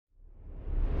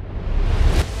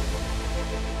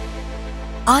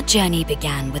Our journey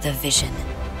began with a vision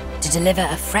to deliver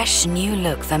a fresh new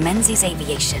look for Menzies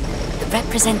Aviation that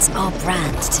represents our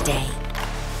brand today.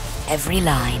 Every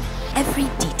line, every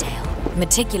detail,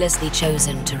 meticulously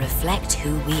chosen to reflect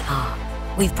who we are.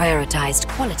 We've prioritized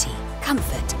quality,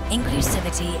 comfort,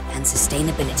 inclusivity, and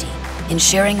sustainability,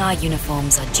 ensuring our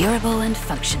uniforms are durable and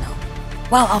functional,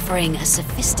 while offering a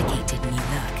sophisticated new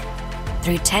look.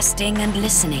 Through testing and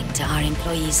listening to our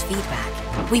employees'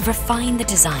 feedback, we've refined the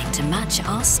design to match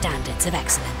our standards of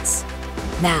excellence.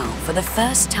 Now, for the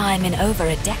first time in over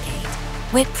a decade,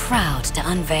 we're proud to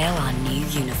unveil our new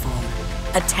uniform,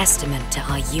 a testament to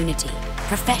our unity,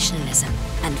 professionalism,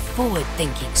 and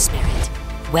forward-thinking spirit.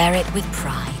 Wear it with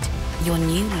pride. Your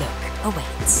new look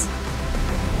awaits.